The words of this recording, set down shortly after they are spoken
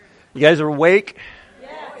You guys are awake?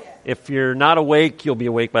 Yes. If you're not awake, you'll be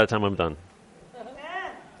awake by the time I'm done.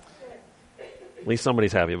 At least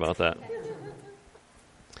somebody's happy about that.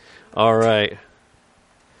 All right.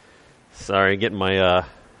 Sorry, getting my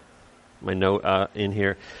my note in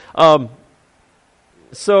here.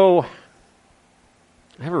 So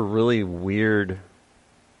I have a really weird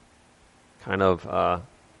kind of.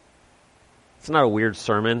 It's not a weird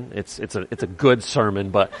sermon. It's a good sermon,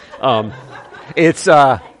 but it's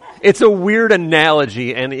a weird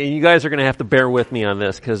analogy, and you guys are going to have to bear with me on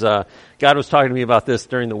this because God was talking to me about this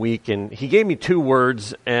during the week, and He gave me 2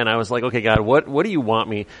 words, and I was like, okay, God, what do you want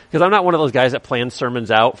me? Because I'm not one of those guys that plans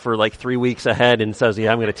sermons out for like 3 weeks ahead and says,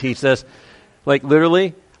 yeah, I'm going to teach this. Like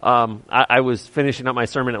literally, I was finishing up my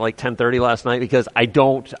sermon at like 10:30 last night because I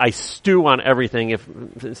stew on everything. If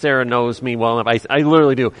Sarah knows me well enough, I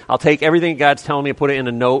literally do. I'll take everything God's telling me, put it in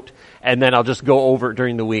a note, and then I'll just go over it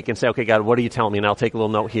during the week and say, okay, God, what are you telling me? And I'll take a little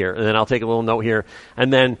note here, and then I'll take a little note here.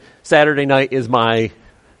 And then Saturday night is about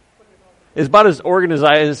as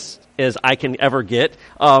organized as I can ever get.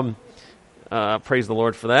 Praise the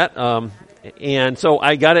Lord for that. And so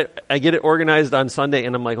I get it organized on Sunday,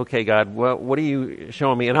 and I'm like, okay, God, what are you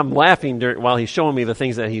showing me? And I'm laughing while He's showing me the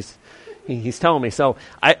things that He's telling me. So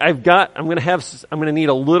I'm going to need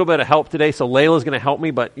a little bit of help today. So Layla's going to help me,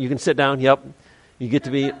 but you can sit down. Yep. You get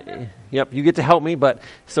to help me, but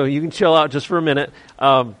so you can chill out just for a minute.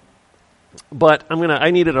 But I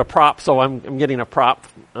needed a prop, so I'm getting a prop.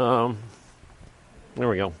 There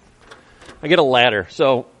we go. I get a ladder.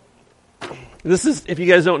 So this is, if you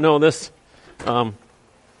guys don't know this,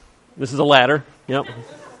 this is a ladder. Yep.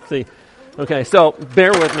 See. Okay, so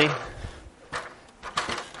bear with me.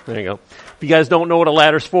 There you go. If you guys don't know what a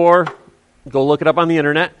ladder's for, go look it up on the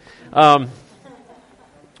internet.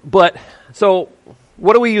 But so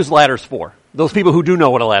what do we use ladders for? Those people who do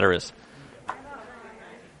know what a ladder is.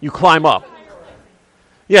 You climb up.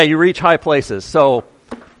 Yeah, you reach high places. So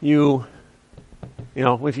you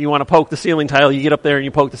know, if you want to poke the ceiling tile, you get up there and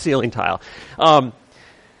you poke the ceiling tile.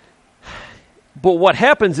 But what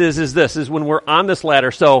happens is when we're on this ladder,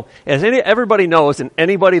 so as everybody knows, and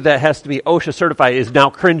anybody that has to be OSHA certified is now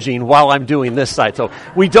cringing while I'm doing this side. So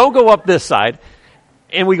we don't go up this side,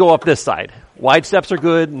 and we go up this side. Wide steps are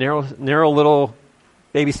good, narrow little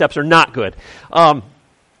baby steps are not good.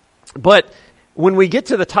 But when we get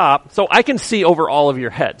to the top, so I can see over all of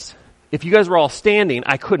your heads. If you guys were all standing,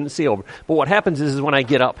 I couldn't see over. But what happens is when I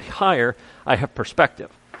get up higher, I have perspective.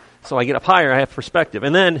 So I get up higher, I have perspective.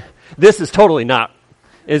 And then this is totally not.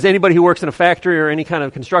 Is anybody who works in a factory or any kind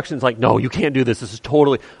of construction is like, no, you can't do this. This is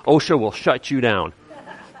totally, OSHA will shut you down.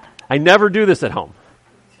 I never do this at home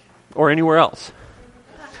or anywhere else.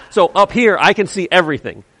 So up here, I can see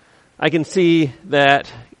everything. I can see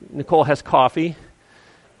that Nicole has coffee.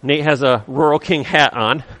 Nate has a Rural King hat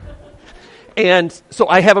on. And so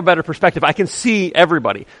I have a better perspective. I can see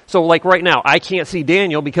everybody. So like right now, I can't see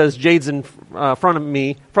Daniel because Jade's in front of him,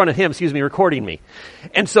 recording me.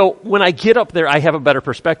 And so when I get up there, I have a better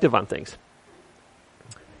perspective on things.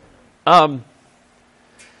 But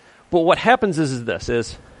what happens is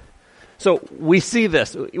this, so we see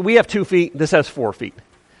this. We have 2 feet. This has 4 feet.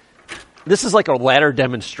 This is like a ladder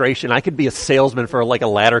demonstration. I could be a salesman for like a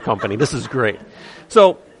ladder company. This is great.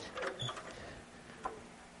 So,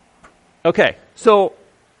 okay, so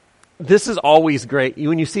this is always great.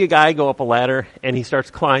 When you see a guy go up a ladder and he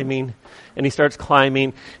starts climbing,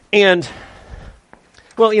 and,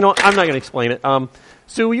 well, you know, I'm not going to explain it.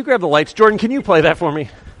 Sue, will you grab the lights? Jordan, can you play that for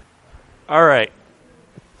me? All right.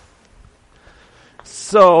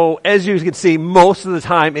 So, as you can see, most of the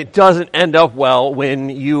time it doesn't end up well when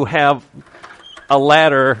you have a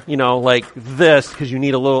ladder, you know, like this, because you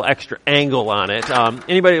need a little extra angle on it.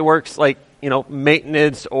 Anybody that works like, you know,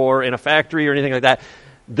 maintenance or in a factory or anything like that,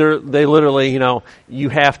 they literally, you know, you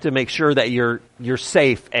have to make sure that you're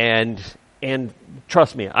safe and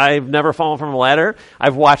trust me, I've never fallen from a ladder.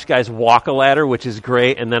 I've watched guys walk a ladder, which is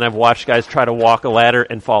great, and then I've watched guys try to walk a ladder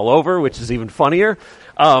and fall over, which is even funnier.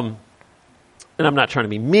 And I'm not trying to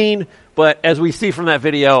be mean, but as we see from that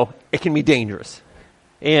video, it can be dangerous.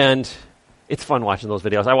 And it's fun watching those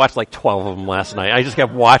videos. I watched like 12 of them last night. I just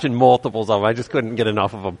kept watching multiples of them. I just couldn't get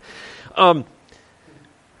enough of them.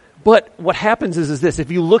 But what happens is this. If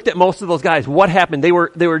you looked at most of those guys, what happened? They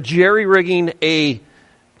were jerry-rigging a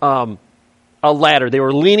ladder. They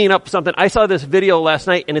were leaning up something. I saw this video last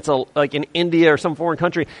night, and it's like in India or some foreign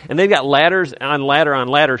country, and they've got ladders on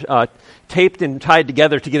ladder taped and tied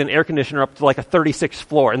together to get an air conditioner up to like a 36th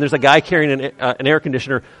floor. And there's a guy carrying an air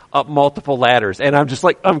conditioner up multiple ladders. And I'm just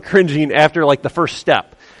like, I'm cringing after like the first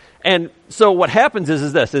step. And so what happens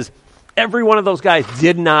is every one of those guys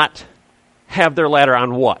did not have their ladder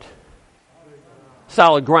on what?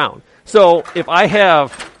 solid ground. So if I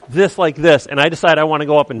have this like this, and I decide I want to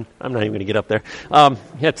go up, and I'm not even going to get up there. You have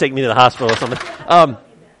to take me to the hospital or something.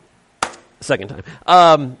 Second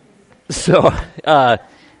time.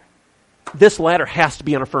 This ladder has to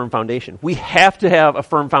be on a firm foundation. We have to have a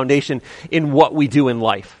firm foundation in what we do in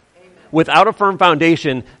life. Amen. Without a firm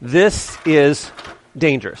foundation, this is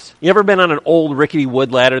dangerous. You ever been on an old rickety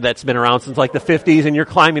wood ladder that's been around since like the 50s, and you're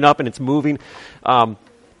climbing up and it's moving?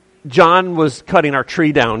 John was cutting our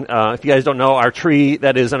tree down. If you guys don't know, our tree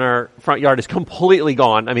that is in our front yard is completely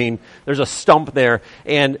gone. I mean, there's a stump there.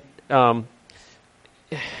 And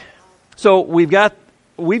so we've got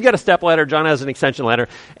a step ladder. John has an extension ladder.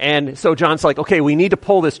 And so John's like, okay, we need to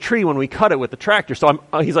pull this tree when we cut it with the tractor. So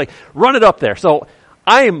he's like, run it up there. So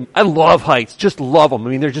I love heights, just love them.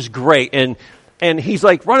 I mean, they're just great. And he's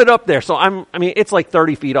like, run it up there. So it's like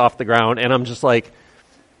 30 feet off the ground. And I'm just like,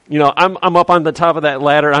 I'm up on the top of that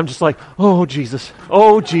ladder. I'm just like, oh Jesus.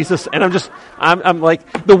 And I'm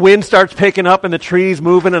like, the wind starts picking up and the tree's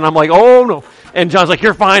moving. And I'm like, oh no. And John's like,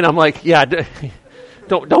 you're fine. I'm like, yeah,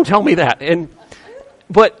 don't tell me that.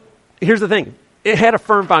 But here's the thing. It had a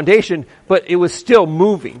firm foundation, but it was still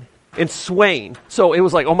moving and swaying. So it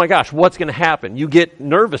was like, oh my gosh, what's going to happen? You get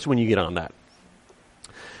nervous when you get on that.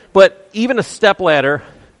 But even a step ladder,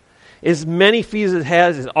 as many feet as it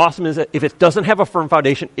has, as awesome as it, if it doesn't have a firm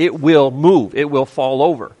foundation, it will move. It will fall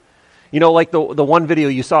over. Like the one video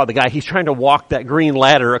you saw, the guy, he's trying to walk that green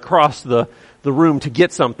ladder across the room to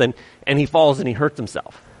get something, and he falls and he hurts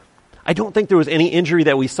himself. I don't think there was any injury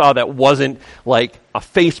that we saw that wasn't like a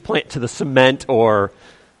face plant to the cement or,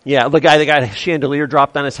 the guy that got a chandelier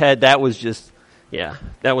dropped on his head. That was just,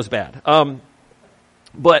 that was bad.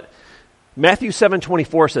 But Matthew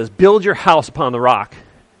 7:24 says, build your house upon the rock.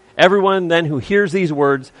 Everyone then who hears these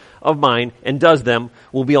words of mine and does them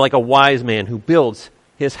will be like a wise man who builds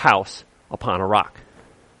his house upon a rock.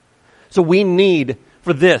 So we need,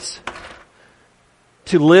 for this,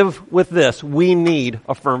 to live with this, we need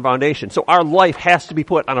a firm foundation. So our life has to be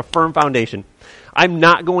put on a firm foundation. I'm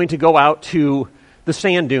not going to go out to the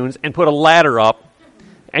sand dunes and put a ladder up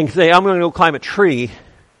and say, I'm going to go climb a tree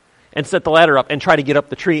and set the ladder up and try to get up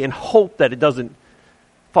the tree and hope that it doesn't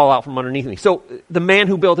fall out from underneath me. So the man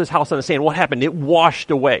who built his house on the sand, what happened? It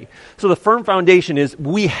washed away. So the firm foundation is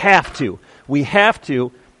we have to,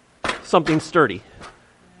 something sturdy.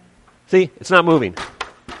 See, it's not moving.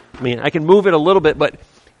 I mean, I can move it a little bit, but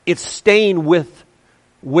it's staying with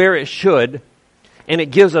where it should, and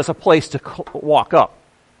it gives us a place to walk up.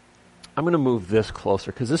 I'm going to move this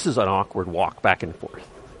closer because this is an awkward walk back and forth.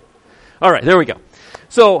 All right, there we go.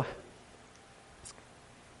 So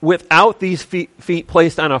without these feet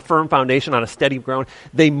placed on a firm foundation, on a steady ground,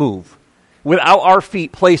 they move. Without our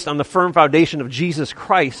feet placed on the firm foundation of Jesus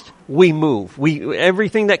Christ, we move.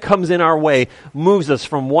 Everything that comes in our way moves us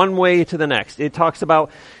from one way to the next. It talks about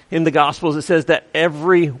in the Gospels, it says that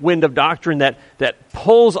every wind of doctrine that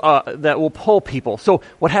pulls, that will pull people. So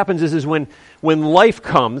what happens is when life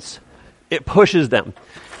comes, it pushes them.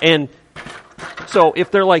 And so if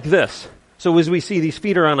they're like this, so as we see, these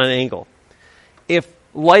feet are on an angle. If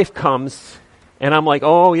life comes, and I'm like,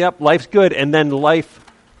 oh, yep, life's good, and then life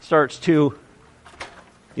starts to,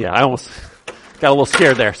 I almost got a little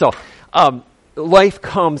scared there. So life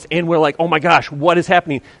comes, and we're like, oh my gosh, what is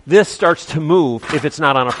happening? This starts to move if it's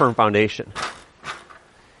not on a firm foundation.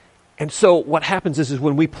 And so what happens is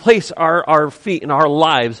when we place our feet and our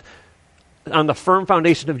lives on the firm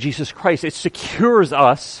foundation of Jesus Christ, it secures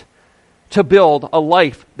us to build a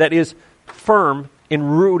life that is firm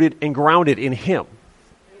and rooted and grounded in Him.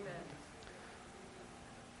 Amen.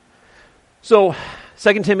 So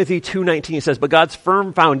 2 Timothy 2:19 says, but God's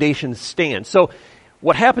firm foundation stands. So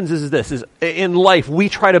what happens is this, is in life we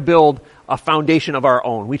try to build a foundation of our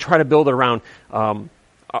own. We try to build it around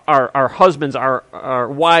our husbands, our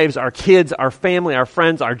wives, our kids, our family, our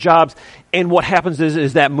friends, our jobs. And what happens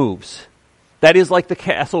is that moves. That is like the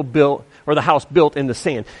castle built or the house built in the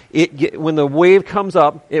sand. When the wave comes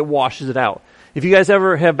up, it washes it out. If you guys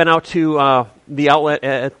ever have been out to the outlet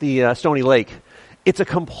at the Stony Lake, it's a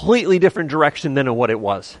completely different direction than what it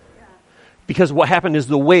was. Yeah. Because what happened is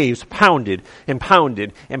the waves pounded and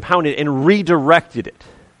pounded and pounded and redirected it.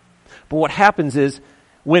 But what happens is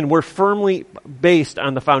when we're firmly based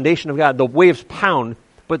on the foundation of God, the waves pound,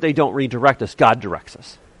 but they don't redirect us. God directs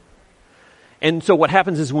us. And so what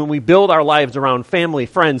happens is when we build our lives around family,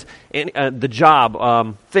 friends, and the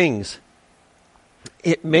job, things,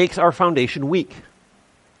 it makes our foundation weak.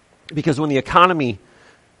 Because when the economy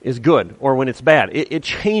is good or when it's bad, it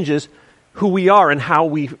changes who we are and how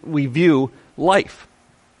we view life.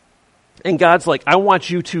 And God's like, I want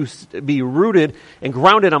you to be rooted and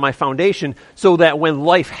grounded on my foundation so that when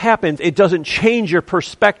life happens, it doesn't change your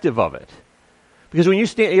perspective of it. Because when you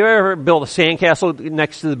ever build a sandcastle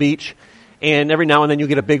next to the beach, and every now and then you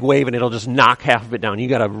get a big wave and it'll just knock half of it down. You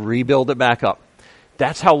got to rebuild it back up.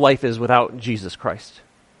 That's how life is without Jesus Christ.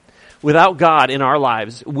 Without God in our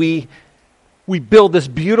lives, we build this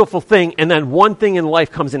beautiful thing, and then one thing in life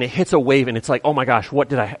comes and it hits a wave, and it's like, oh my gosh, what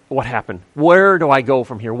happened? Where do I go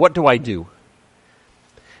from here? What do I do?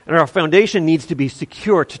 And our foundation needs to be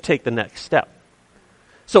secure to take the next step.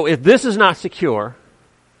 So if this is not secure,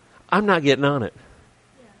 I'm not getting on it.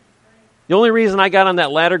 The only reason I got on that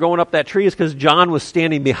ladder going up that tree is because John was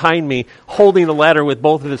standing behind me holding the ladder with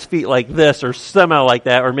both of his feet like this or somehow like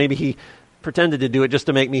that, or maybe he pretended to do it just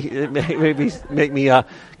to make me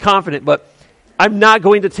confident. But I'm not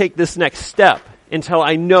going to take this next step until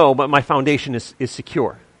I know that my foundation is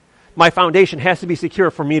secure. My foundation has to be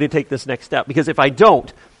secure for me to take this next step, because if I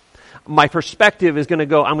don't, my perspective is going to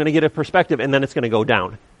go, I'm going to get a perspective and then it's going to go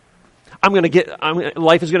down.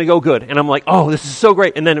 Life is going to go good. And I'm like, oh, this is so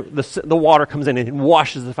great. And then the water comes in and it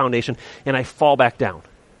washes the foundation and I fall back down.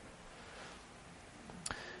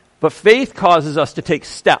 But faith causes us to take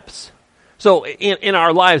steps. So in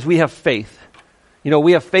our lives, we have faith.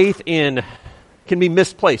 We have faith can be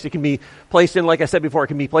misplaced. It can be placed in, like I said before, it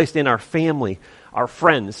can be placed in our family, our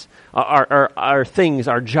friends, our things,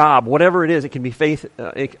 our job, whatever it is, it can be faith.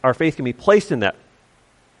 Our faith can be placed in that.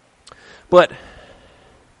 But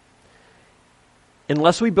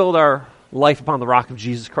unless we build our life upon the rock of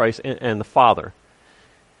Jesus Christ and the Father,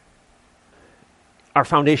 our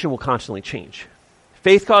foundation will constantly change.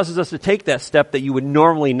 Faith causes us to take that step that you would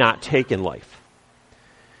normally not take in life.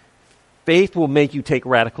 Faith will make you take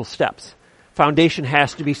radical steps. Foundation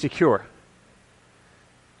has to be secure.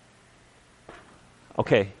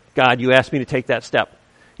 Okay, God, you asked me to take that step.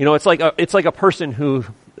 It's like a person who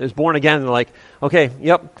is born again and they're like, okay,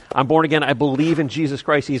 yep, I'm born again. I believe in Jesus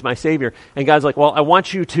Christ. He's my Savior. And God's like, well, I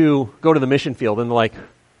want you to go to the mission field. And they're like,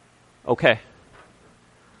 okay.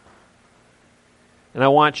 And I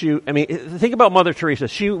want you, think about Mother Teresa.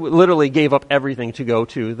 She literally gave up everything to go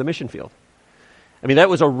to the mission field. That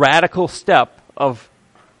was a radical step of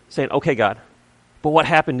saying, okay, God. But what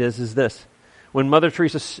happened is this. When Mother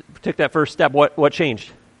Teresa took that first step, what changed?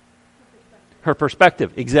 Her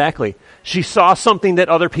perspective, exactly. She saw something that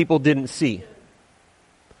other people didn't see.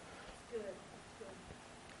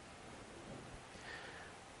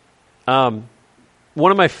 One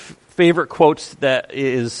of my favorite quotes that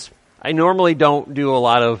is, I normally don't do a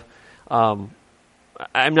lot of,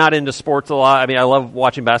 I'm not into sports a lot. I love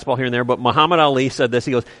watching basketball here and there, but Muhammad Ali said this.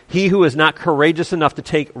 He goes, he who is not courageous enough to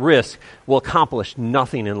take risk will accomplish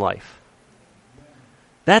nothing in life.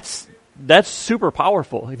 That's super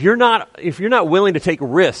powerful. If you're not willing to take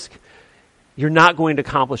risk, you're not going to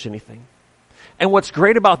accomplish anything. And what's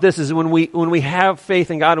great about this is when we have faith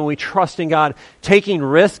in God and we trust in God, taking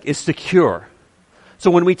risk is secure. So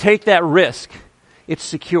when we take that risk, it's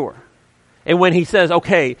secure. And when he says,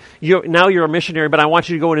 okay, now you're a missionary, but I want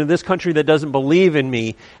you to go into this country that doesn't believe in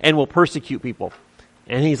me and will persecute people.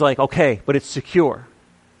 And he's like, okay, but it's secure.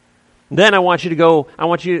 Then you're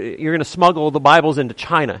going to smuggle the Bibles into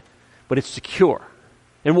China, but it's secure.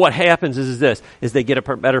 And what happens is they get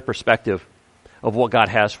a better perspective of what God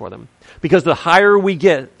has for them. Because the higher we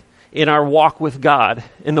get in our walk with God,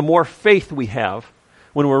 and the more faith we have,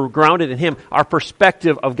 when we're grounded in Him, our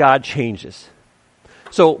perspective of God changes.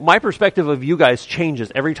 So my perspective of you guys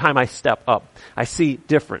changes every time I step up. I see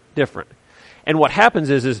different. And what happens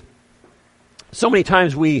is so many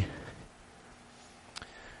times we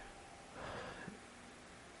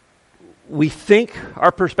think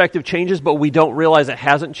our perspective changes, but we don't realize it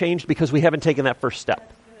hasn't changed because we haven't taken that first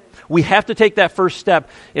step. We have to take that first step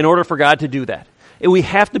in order for God to do that. And we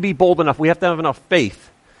have to be bold enough. We have to have enough faith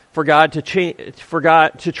for God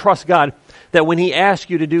to trust God that when He asks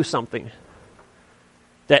you to do something,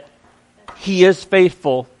 that He is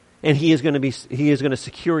faithful and He is going to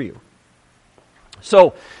secure you.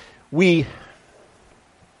 So we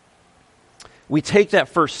take that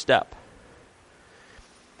first step.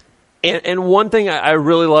 And one thing I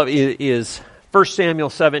really love is 1 Samuel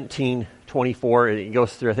 17:24. It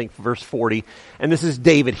goes through, I think, verse 40. And this is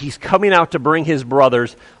David. He's coming out to bring his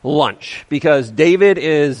brothers lunch because David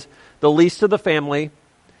is the least of the family,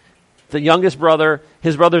 the youngest brother.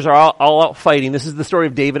 His brothers are all out fighting. This is the story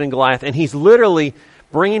of David and Goliath. And he's literally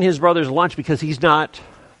bringing his brothers lunch because he's not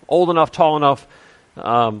old enough, tall enough,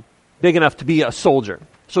 big enough to be a soldier.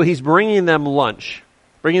 So he's bringing them lunch,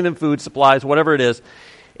 bringing them food, supplies, whatever it is.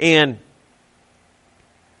 And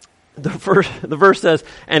the verse says,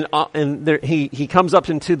 he comes up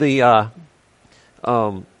into the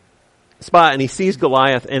spot and he sees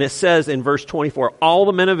Goliath, and it says in verse 24, all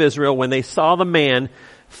the men of Israel, when they saw the man,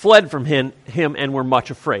 fled from him and were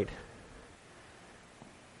much afraid.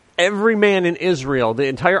 Every man in Israel, the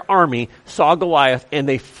entire army, saw Goliath and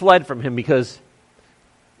they fled from him because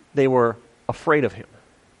they were afraid of him.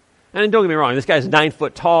 And don't get me wrong, this guy's 9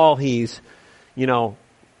 foot tall. He's,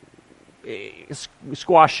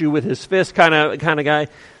 squash you with his fist kind of guy.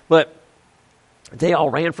 But they all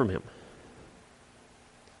ran from him.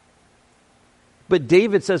 But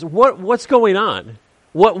David says, what's going on?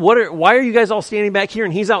 Why are you guys all standing back here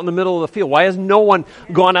and he's out in the middle of the field? Why has no one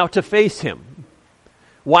gone out to face him?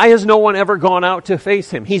 Why has no one ever gone out to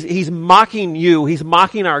face him? He's mocking you. He's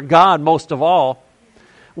mocking our God most of all.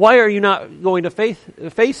 Why are you not going to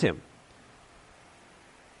face him?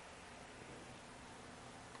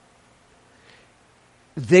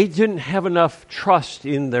 They didn't have enough trust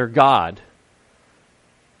in their God,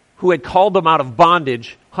 who had called them out of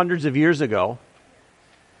bondage hundreds of years ago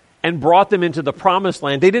and brought them into the promised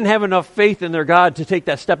land. They didn't have enough faith in their God to take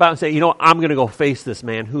that step out and say, I'm going to go face this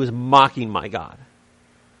man who is mocking my God.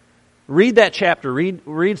 Read that chapter.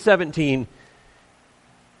 Read 17,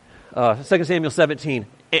 2 Samuel 17,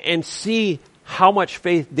 and see how much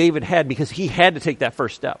faith David had, because he had to take that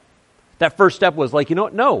first step. That first step was like,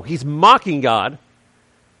 no, he's mocking God,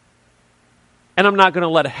 and I'm not going to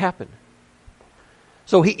let it happen.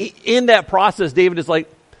 So in that process, David is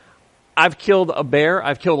like, I've killed a bear,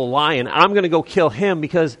 I've killed a lion, I'm going to go kill him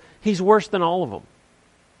because he's worse than all of them.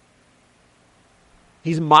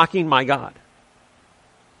 He's mocking my God.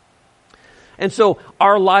 And so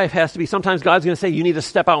our life has to be, sometimes God's going to say, you need to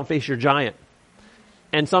step out and face your giant.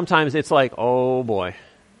 And sometimes it's like, oh boy.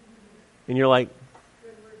 And you're like,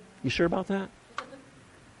 you sure about that?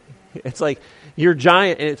 It's like, your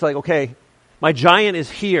giant, and it's like, okay, my giant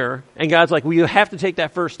is here. And God's like, well, you have to take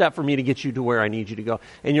that first step for me to get you to where I need you to go.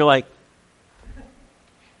 And you're like,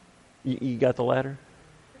 you got the ladder?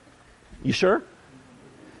 You sure?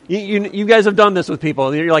 You guys have done this with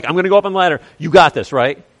people. You're like, I'm going to go up on the ladder. You got this,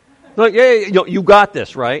 right? Like, yeah, you got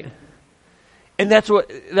this, right? And that's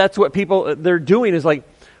what people, they're doing is like,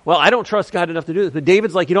 well, I don't trust God enough to do this. But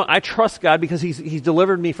David's like, I trust God because he's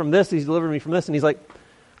delivered me from this, he's delivered me from this. And he's like,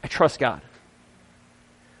 I trust God.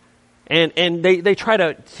 And they try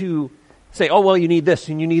to say, oh, well, you need this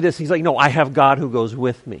and you need this. He's like, no, I have God who goes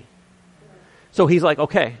with me. So he's like,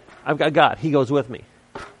 okay, I've got God. He goes with me.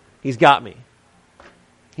 He's got me.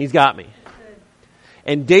 He's got me.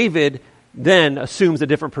 And David then assumes a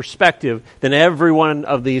different perspective than every one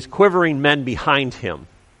of these quivering men behind him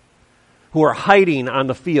who are hiding on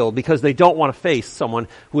the field because they don't want to face someone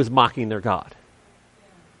who is mocking their God.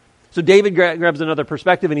 So David grabs another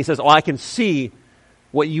perspective and he says, oh, I can see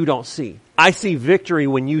what you don't see. I see victory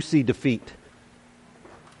when you see defeat.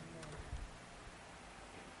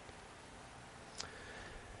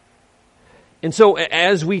 And so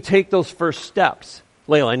as we take those first steps,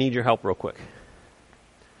 Layla, I need your help real quick.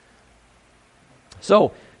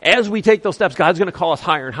 So as we take those steps, God's going to call us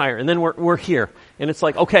higher and higher. And then we're here. And it's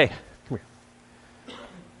like, okay, come here.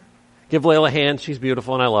 Give Layla a hand. She's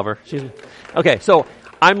beautiful and I love her. Okay, so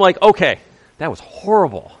I'm like, okay, that was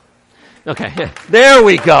horrible. Okay, there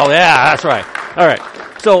we go. Yeah, that's right. All right.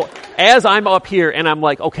 So as I'm up here and I'm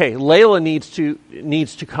like, okay, Layla needs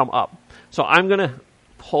to come up. So I'm going to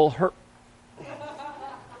pull her.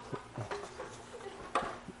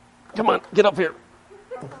 Come on, get up here.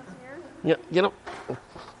 Yeah, get up.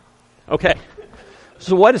 Okay.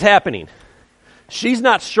 So what is happening? She's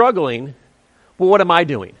not struggling, but what am I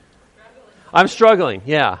doing? I'm struggling.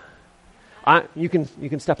 Yeah. You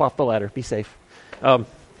can step off the ladder. Be safe.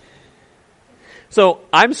 So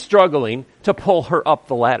I'm struggling to pull her up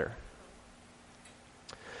the ladder.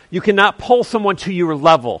 You cannot pull someone to your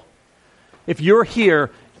level. If you're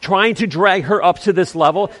here, trying to drag her up to this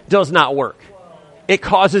level does not work. It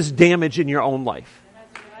causes damage in your own life.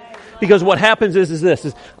 Because what happens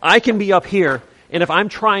is I can be up here, and if I'm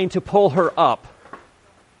trying to pull her up,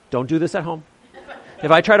 don't do this at home.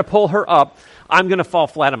 If I try to pull her up, I'm going to fall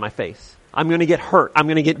flat on my face. I'm going to get hurt. I'm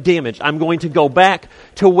going to get damaged. I'm going to go back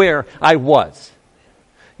to where I was.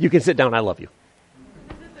 You can sit down. I love you.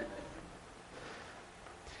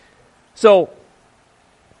 So,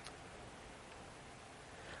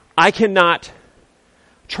 I cannot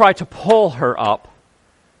try to pull her up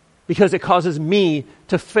because it causes me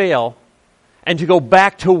to fail and to go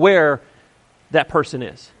back to where that person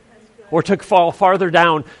is. Or to fall farther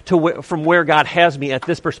down from where God has me at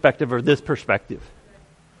this perspective or this perspective.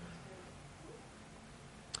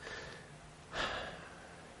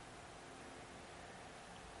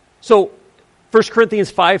 So 1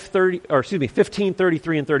 Corinthians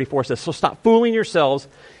 15:33 and 34 says, so stop fooling yourselves.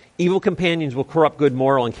 Evil companions will corrupt good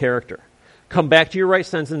moral and character. Come back to your right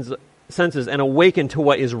senses and awaken to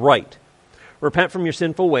what is right. Repent from your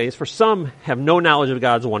sinful ways, for some have no knowledge of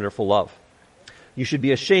God's wonderful love. You should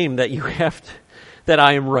be ashamed that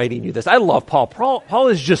I am writing you this. I love Paul. Paul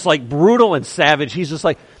is just like brutal and savage. He's just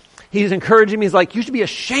like, he's encouraging me. He's like, you should be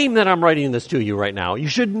ashamed that I'm writing this to you right now. You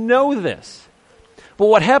should know this. But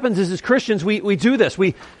what happens is, as Christians, we do this.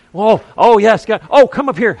 Oh yes, God. Oh, come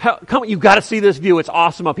up here. Come, you've got to see this view. It's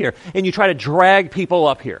awesome up here. And you try to drag people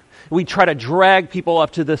up here. We try to drag people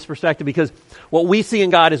up to this perspective because what we see in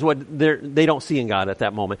God is what they don't see in God at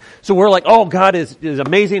that moment. So we're like, oh, God is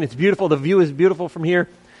amazing. It's beautiful. The view is beautiful from here.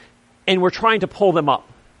 And we're trying to pull them up.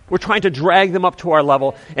 We're trying to drag them up to our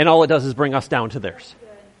level, and all it does is bring us down to theirs.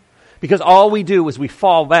 Because all we do is we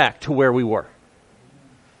fall back to where we were.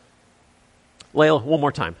 Layla, one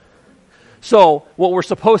more time. So what we're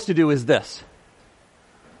supposed to do is this.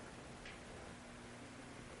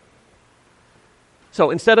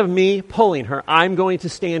 So instead of me pulling her, I'm going to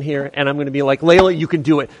stand here and I'm going to be like, Layla, you can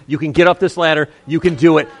do it. You can get up this ladder. You can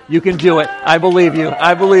do it. You can do it. I believe you.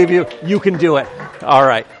 I believe you. You can do it. All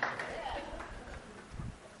right.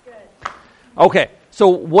 Okay. So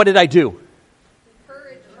what did I do?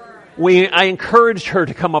 I encouraged her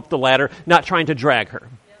to come up the ladder, not trying to drag her.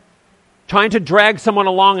 Trying to drag someone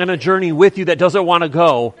along on a journey with you that doesn't want to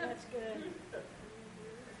go.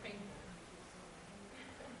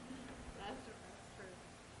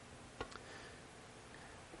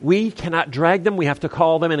 We cannot drag them. We have to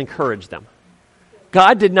call them and encourage them.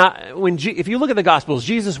 God did not, if you look at the Gospels,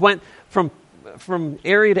 Jesus went from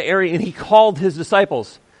area to area and he called his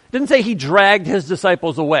disciples. It didn't say he dragged his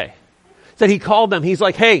disciples away. It said he called them. He's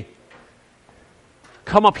like, hey,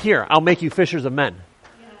 come up here. I'll make you fishers of men. Yeah.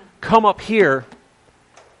 Come up here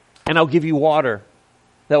and I'll give you water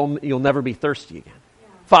that you'll never be thirsty again. Yeah.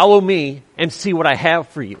 Follow me and see what I have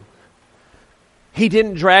for you. He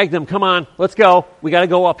didn't drag them. Come on, let's go. We got to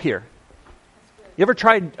go up here. You ever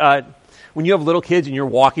tried when you have little kids and you're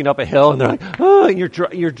walking up a hill and they're like, oh, and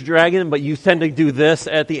you're dragging them, but you tend to do this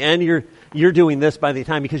at the end. You're doing this by the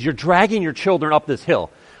time because you're dragging your children up this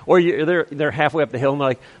hill, or they're halfway up the hill and they're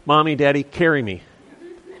like, Mommy, Daddy, carry me.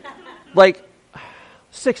 Like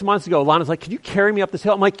 6 months ago, Lana's like, can you carry me up this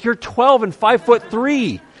hill? I'm like, you're 12 and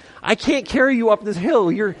 5'3". I can't carry you up this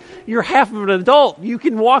hill. You're half of an adult. You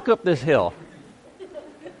can walk up this hill.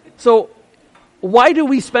 So why do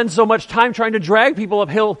we spend so much time trying to drag people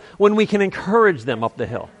uphill when we can encourage them up the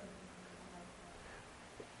hill?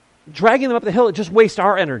 Dragging them up the hill, it just wastes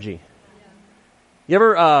our energy. You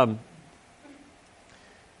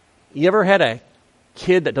ever had a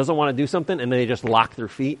kid that doesn't want to do something and they just lock their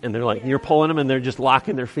feet and they're like, you're pulling them and they're just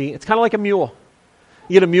locking their feet? It's kind of like a mule.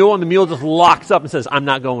 You get a mule and the mule just locks up and says, I'm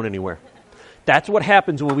not going anywhere. That's what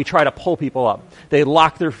happens when we try to pull people up. They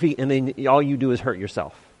lock their feet and then all you do is hurt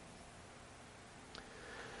yourself.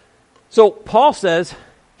 So Paul says,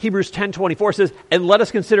 Hebrews 10:24 says, and let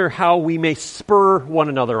us consider how we may spur one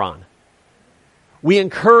another on. We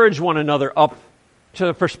encourage one another up to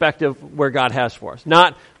the perspective where God has for us.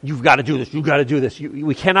 Not, you've got to do this, you've got to do this.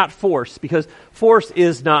 We cannot force, because force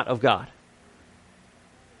is not of God.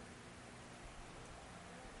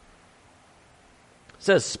 It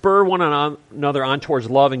says, spur one another on towards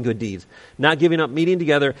love and good deeds, not giving up meeting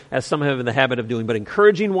together as some have in the habit of doing, but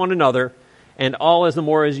encouraging one another, and all as the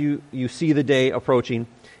more as you see the day approaching.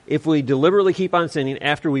 If we deliberately keep on sinning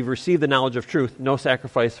after we've received the knowledge of truth, no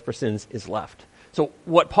sacrifice for sins is left. So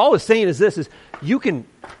what Paul is saying is this, is you can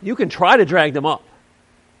try to drag them up.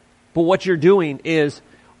 But what you're doing is,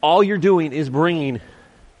 all you're doing is bringing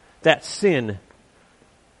that sin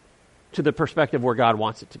to the perspective where God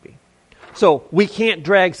wants it to be. So we can't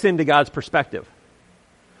drag sin to God's perspective.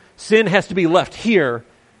 Sin has to be left here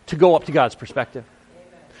to go up to God's perspective.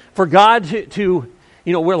 For God to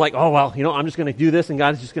we're like, oh, well, I'm just going to do this and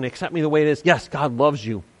God's just going to accept me the way it is. Yes, God loves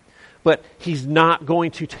you. But he's not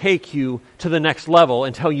going to take you to the next level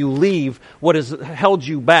until you leave what has held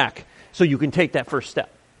you back so you can take that first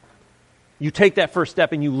step. You take that first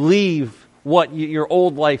step and you leave what your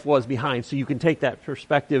old life was behind so you can take that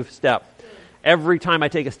perspective step. Every time I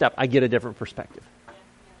take a step, I get a different perspective.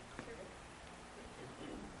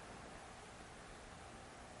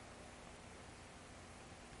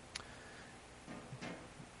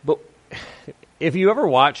 But if you ever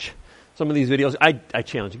watch some of these videos, I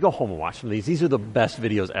challenge you, go home and watch some of these. These are the best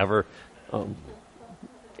videos ever.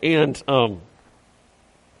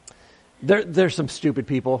 There's some stupid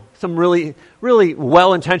people, some really, really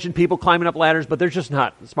well-intentioned people climbing up ladders, but they're just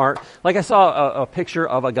not smart. Like I saw a picture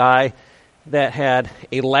of a guy, that had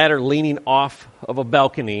a ladder leaning off of a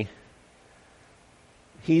balcony.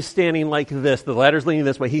 He's standing like this. The ladder's leaning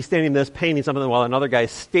this way. He's standing this, painting something, while another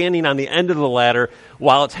guy's standing on the end of the ladder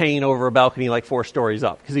while it's hanging over a balcony like 4 stories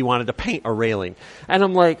up because he wanted to paint a railing. And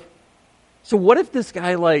I'm like, so what if this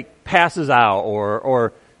guy like passes out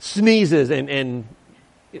or sneezes and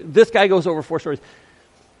this guy goes over 4 stories?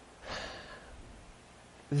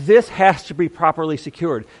 This has to be properly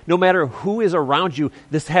secured. No matter who is around you,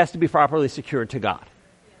 this has to be properly secured to God.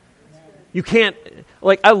 You can't,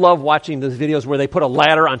 like, I love watching those videos where they put a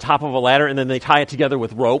ladder on top of a ladder and then they tie it together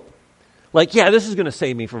with rope. Like, yeah, this is going to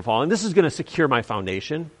save me from falling. This is going to secure my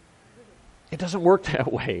foundation. It doesn't work that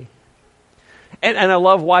way. And I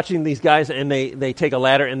love watching these guys, and they take a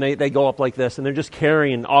ladder and they go up like this, and they're just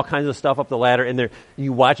carrying all kinds of stuff up the ladder, and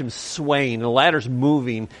you watch them swaying, and the ladder's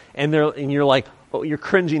moving, and you're like, oh, you're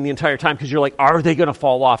cringing the entire time because you're like, are they going to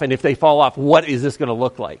fall off? And if they fall off, what is this going to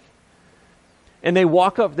look like? And they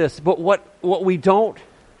walk up this, but what we don't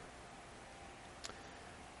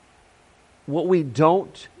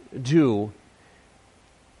do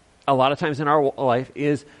a lot of times in our life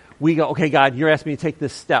is we go, okay, God, you're asking me to take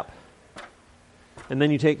this step. And then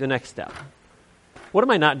you take the next step. What am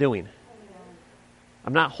I not doing?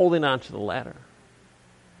 I'm not holding on to the ladder.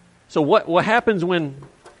 So what happens when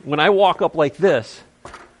I walk up like this,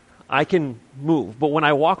 I can move. But when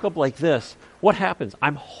I walk up like this, what happens?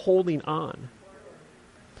 I'm holding on.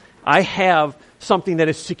 I have something that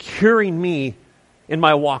is securing me in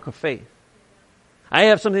my walk of faith. I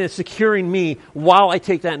have something that's securing me while I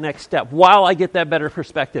take that next step, while I get that better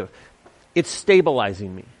perspective. It's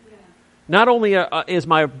stabilizing me. Not only is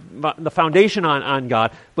the foundation on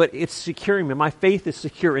God, but it's securing me. My faith is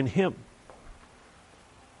secure in Him.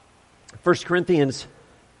 1 Corinthians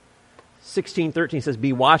 16:13 says,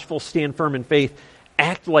 be watchful, stand firm in faith,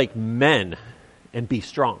 act like men, and be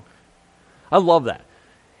strong. I love that.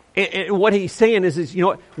 And what he's saying is, you know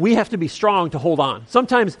what? We have to be strong to hold on.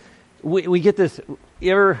 Sometimes we get this,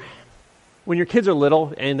 when your kids are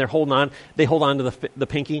little and they're holding on, they hold on to the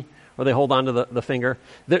pinky, or they hold on to the finger.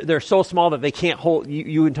 They're so small that they can't hold,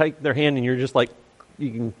 you can take their hand and you're just like,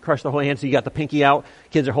 you can crush the whole hand, so you got the pinky out.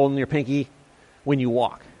 Kids are holding your pinky when you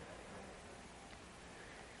walk.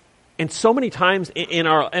 And so many times in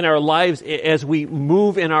our lives, as we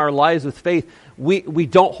move in our lives with faith, we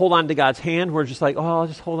don't hold on to God's hand. We're just like, oh, I'll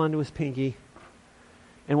just hold on to His pinky.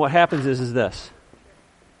 And what happens is this.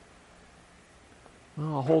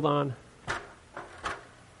 Oh, I'll hold on.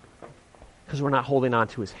 Because we're not holding on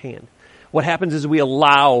to His hand. What happens is we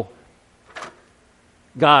allow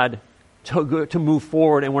God to move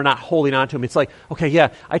forward, and we're not holding on to Him. It's like, okay, yeah,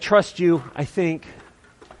 I trust you. I think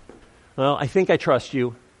I trust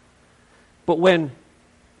you. But when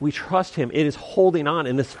we trust Him, it is holding on,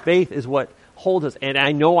 and this faith is what holds us. And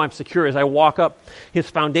I know I'm secure as I walk up. My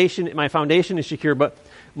foundation is secure, but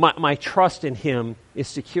my trust in Him is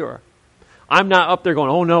secure. I'm not up there going,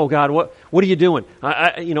 oh no, God, what are you doing?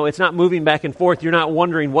 It's not moving back and forth. You're not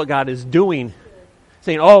wondering what God is doing.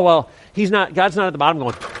 Saying, oh, well, God's not at the bottom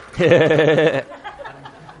going,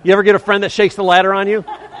 You ever get a friend that shakes the ladder on you?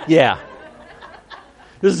 Yeah.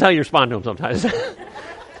 This is how you respond to them sometimes.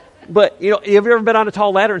 But, have you ever been on a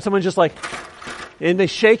tall ladder and someone's just like, and they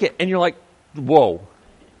shake it and you're like, whoa.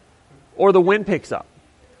 Or the wind picks up.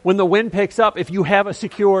 When the wind picks up, if you have a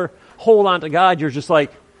secure hold on to God, you're just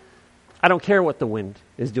like, I don't care what the wind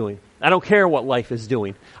is doing. I don't care what life is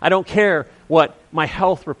doing. I don't care what my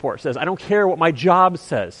health report says. I don't care what my job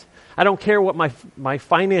says. I don't care what my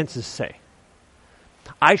finances say.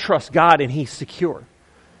 I trust God and He's secure.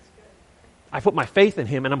 I put my faith in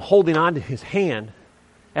Him and I'm holding on to His hand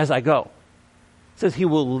as I go. It says He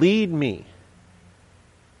will lead me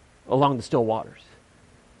along the still waters.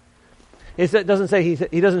 It doesn't say,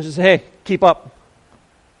 He doesn't just say, hey, keep up.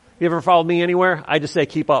 You ever followed me anywhere? I just say,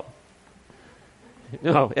 keep up.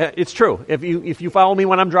 No, it's true. If you follow me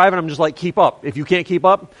when I'm driving, I'm just like, keep up. If you can't keep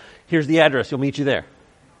up, here's the address. He'll meet you there.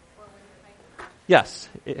 Yes.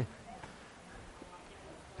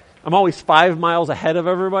 I'm always 5 miles ahead of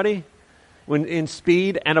everybody when in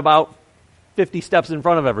speed and about 50 steps in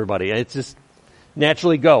front of everybody. It's just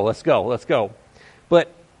naturally go. Let's go.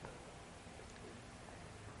 But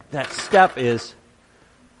that step is,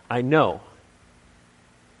 I know.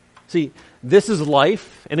 See, this is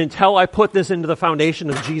life, and until I put this into the foundation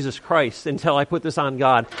of Jesus Christ, until I put this on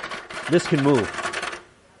God, this can move.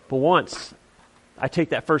 But once I take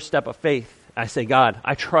that first step of faith, I say, God,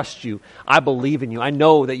 I trust you. I believe in you. I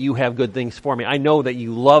know that you have good things for me. I know that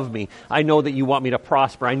you love me. I know that you want me to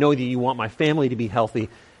prosper. I know that you want my family to be healthy.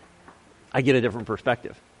 I get a different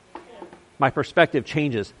perspective. my perspective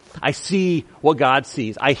changes. I see what God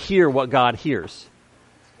sees. I hear what God hears.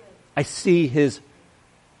 I see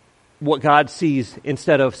what God sees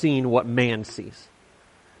instead of seeing what man sees.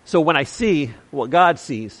 So when I see what God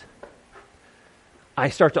sees, I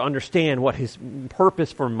start to understand what his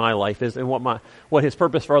purpose for my life is and what his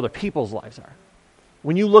purpose for other people's lives are.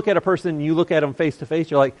 When you look at a person, you look at them face to face,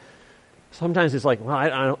 you're like, sometimes it's like,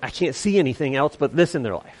 well, I can't see anything else but this in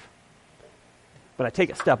their life. But I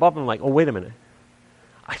take a step up and I'm like, oh, wait a minute.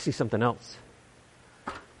 I see something else.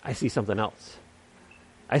 I see something else.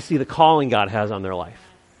 I see the calling God has on their life.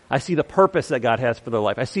 I see the purpose that God has for their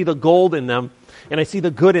life. I see the gold in them, and I see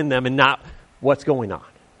the good in them and not what's going on.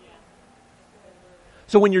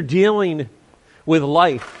 So when you're dealing with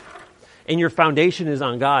life and your foundation is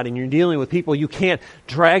on God and you're dealing with people, you can't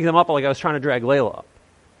drag them up like I was trying to drag Layla up.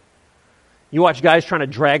 You watch guys trying to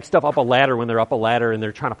drag stuff up a ladder when they're up a ladder and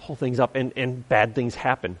they're trying to pull things up and bad things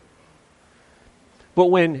happen. But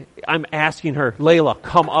when I'm asking her, Layla,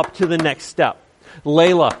 come up to the next step.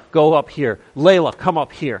 Layla, go up here. Layla, come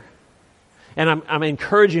up here. And I'm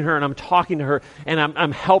encouraging her and I'm talking to her and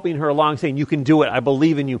I'm helping her along saying, you can do it. I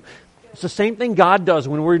believe in you. It's the same thing God does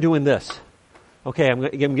when we're doing this. Okay, I'm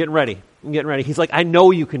getting ready. I'm getting ready. He's like, I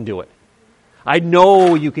know you can do it. I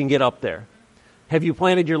know you can get up there. Have you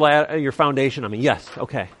planted your foundation on me? Yes.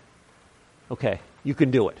 Okay. Okay. You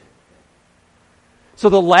can do it. So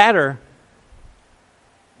the ladder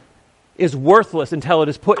is worthless until it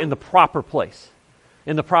is put in the proper place,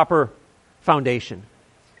 in the proper foundation.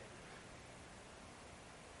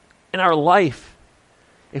 In our life,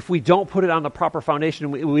 if we don't put it on the proper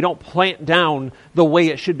foundation, we don't plant down the way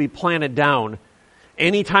it should be planted down,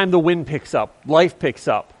 anytime the wind picks up, life picks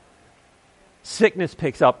up, sickness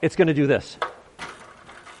picks up, it's going to do this.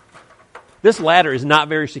 This ladder is not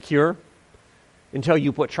very secure until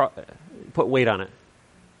you put weight on it.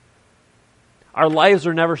 Our lives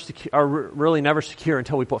are really never secure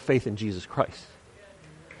until we put faith in Jesus Christ.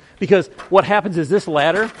 Because what happens is this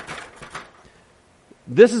ladder,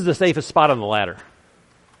 this is the safest spot on the ladder.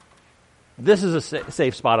 This is a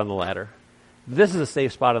safe spot on the ladder. This is a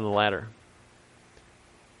safe spot on the ladder.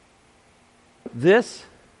 There's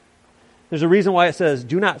a reason why it says,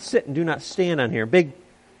 do not sit and do not stand on here. Big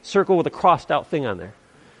circle with a crossed out thing on there.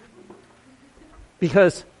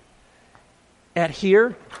 Because at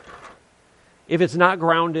here, if it's not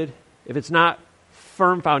grounded, if it's not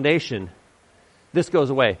firm foundation, this goes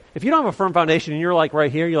away. If you don't have a firm foundation and you're like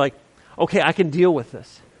right here, you're like, okay, I can deal with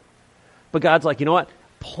this. But God's like, you know what?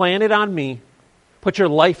 Plant it on me. Put your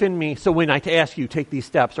life in me so when I ask you, take these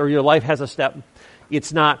steps, or your life has a step,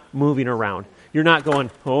 it's not moving around. You're not going,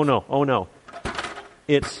 oh no.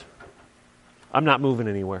 I'm not moving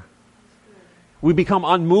anywhere. We become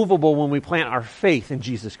unmovable when we plant our faith in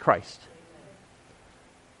Jesus Christ.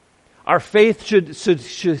 Our faith should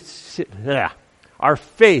secure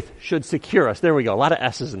us. There we go. A lot of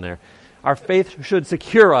S's in there. Our faith should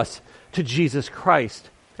secure us to Jesus Christ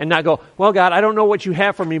and not go, well, God, I don't know what you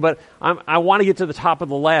have for me, but I want to get to the top of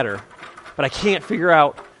the ladder, but I can't figure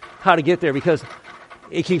out how to get there because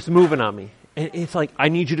it keeps moving on me. And it's like, I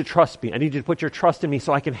need you to trust me. I need you to put your trust in me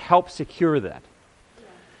so I can help secure that.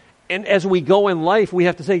 And as we go in life, we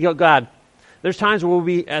have to say, God, there's times where we'll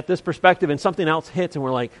be at this perspective and something else hits and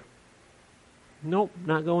we're like, nope,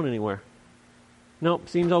 not going anywhere. Nope,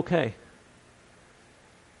 seems okay.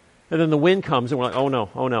 And then the wind comes and we're like, oh no.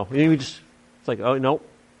 And it's like, oh, nope.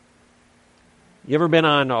 You ever been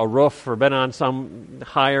on a roof or been on some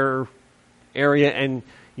higher area and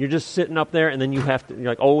you're just sitting up there and then you're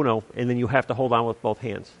like, oh no, and then you have to hold on with both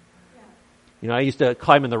hands. Yeah. You know, I used to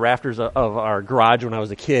climb in the rafters of our garage when I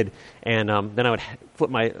was a kid, and then I would flip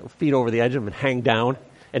my feet over the edge of them and hang down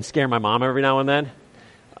and scare my mom every now and then.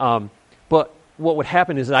 But what would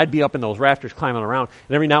happen is that I'd be up in those rafters climbing around,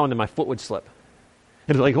 and every now and then my foot would slip.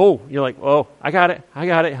 And it's like, oh, you're like, oh, I got it,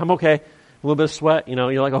 I'm okay. A little bit of sweat, you know,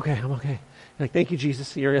 you're like, okay, I'm okay. You're like, thank you,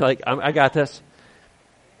 Jesus. You're like, I got this.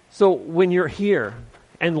 So when you're here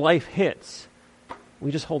and life hits,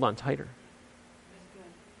 we just hold on tighter.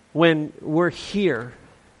 When we're here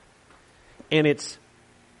and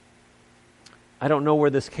I don't know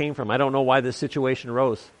where this came from. I don't know why this situation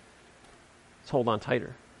arose. Let's hold on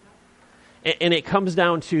tighter. And it comes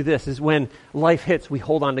down to this, is when life hits, we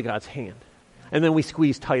hold on to God's hand. And then we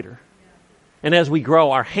squeeze tighter. And as we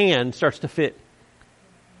grow, our hand starts to fit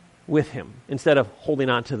with Him instead of holding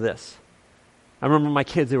on to this. I remember my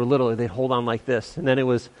kids, they were little, they'd hold on like this, and then it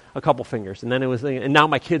was a couple fingers, and then it was, and now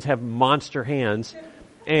my kids have monster hands,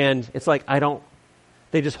 and it's like,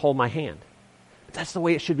 they just hold my hand. But that's the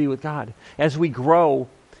way it should be with God. As we grow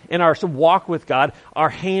in our walk with God,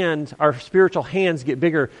 our spiritual hands get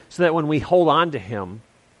bigger so that when we hold on to Him,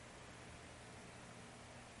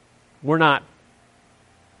 we're not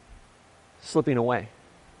slipping away.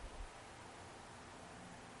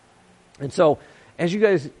 And so, as you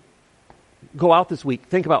guys go out this week,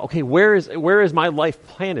 think about, okay, where is my life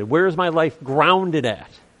planted? Where is my life grounded at?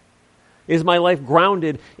 Is my life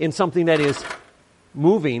grounded in something that is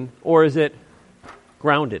moving, or is it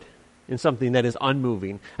grounded in something that is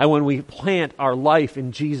unmoving? And when we plant our life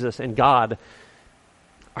in Jesus and God,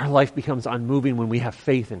 our life becomes unmoving when we have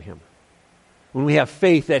faith in Him. When we have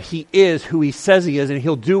faith that He is who He says He is, and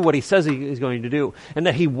He'll do what He says He is going to do, and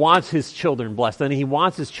that He wants His children blessed, and He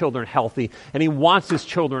wants His children healthy, and He wants His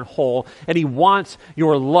children whole, and He wants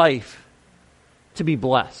your life to be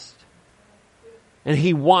blessed. And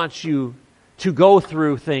He wants you to go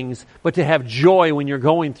through things, but to have joy when you're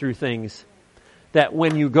going through things, that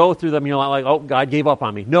when you go through them, you're not like, oh, God gave up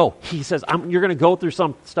on me. No, He says, you're going to go through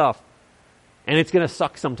some stuff, and it's going to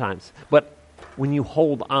suck sometimes. But when you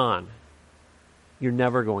hold on, you're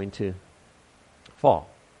never going to fall.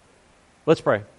 Let's pray.